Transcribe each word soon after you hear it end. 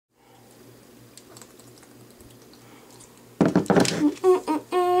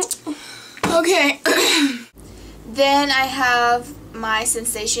Okay. Then I have my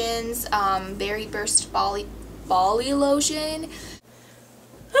Sensations Berry Burst Body Lotion.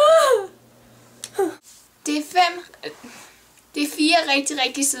 Det er 4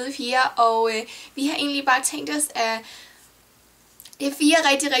 rigtig søde piger, og vi har egentlig bare tænkt os at... Det er 4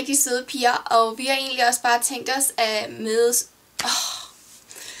 rigtig søde piger, og vi har egentlig også bare tænkt os at mødes...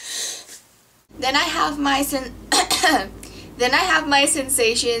 Then I have my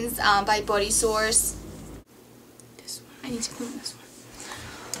Sensations by Body Source. This one. I need to clean this one.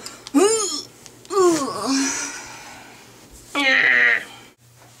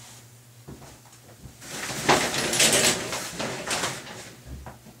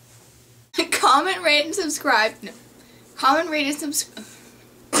 Comment, rate, and subscribe. No. Comment, rate, and subscribe.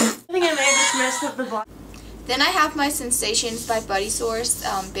 I think I may have just messed up the bottom. Then I have my Sensations by Body Source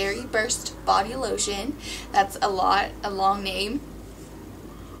Berry Burst Body Lotion. That's a long name.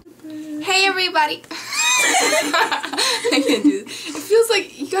 Hey everybody! I can't do this. It feels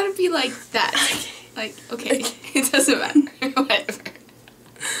like you gotta be like that. Like, okay. It doesn't matter. Whatever.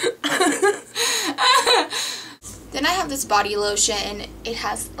 Then I have this body lotion. It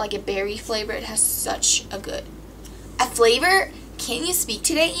has like a berry flavor. It has such a good flavor. Can you speak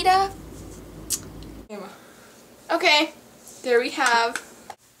today, Ida? Okay, there we have.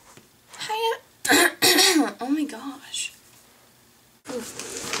 Hiya. Oh my gosh.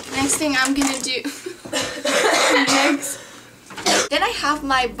 Oof. Next thing I'm gonna do. Then I have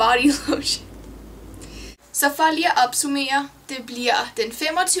my body lotion. Så for lige at opsummere, det bliver den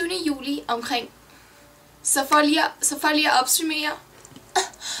 25. juli omkring. Så for lige at opsummere. Jeg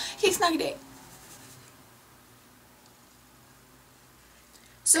kan ikke snakke i dag.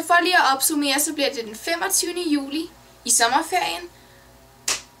 Så for lige at opsummere, så bliver det den 25. juli i sommerferien.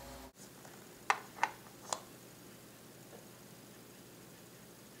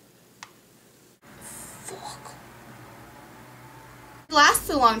 It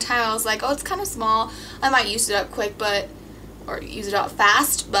lasted a long time. I was like, oh, it's kind of small. I might use it up quick, or use it up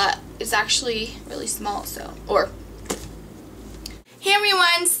fast, but it's actually really small, so, hey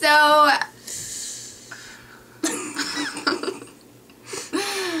everyone, so,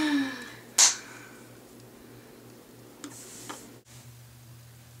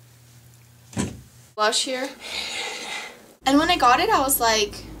 blush here, and when I got it, I was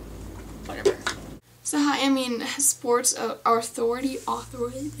like, whatever. Så har jeg min Sports Authority.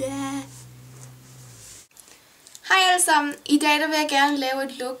 Hej alle sammen. I dag der vil jeg gerne lave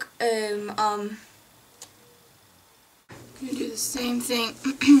et look I'm gonna do the same thing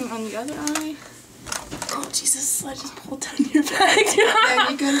on the other eye. Oh Jesus, I just pulled down your bag. And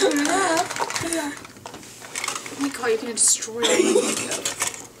you're gonna turn it up. Yeah. Oh my god, you're gonna destroy all my makeup.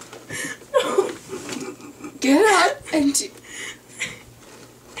 Get up and do...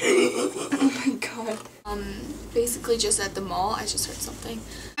 Oh my god. Basically just at the mall. I just heard something.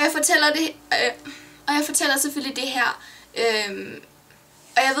 Og jeg fortæller selvfølgelig det her.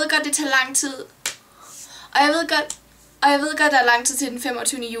 Og jeg ved godt, det tager lang tid. Og jeg ved godt, der er lang tid til den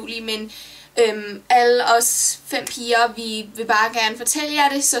 25. juli, men alle os 5 piger, vi vil bare gerne fortælle jer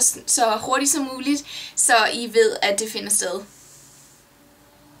det så hurtigt som muligt, så I ved, at det finder sted.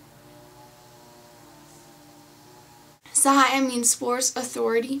 Så har jeg min Sports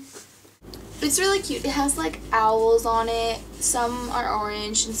Authority. It's really cute. It has like owls on it. Some are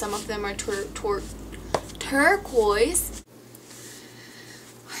orange and some of them are turquoise.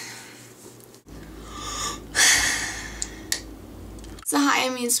 Så har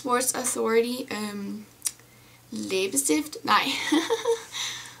jeg min Sports Authority læbestift. Nej.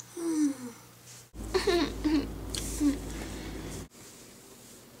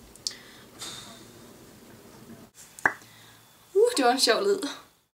 Det var en sjov lyd.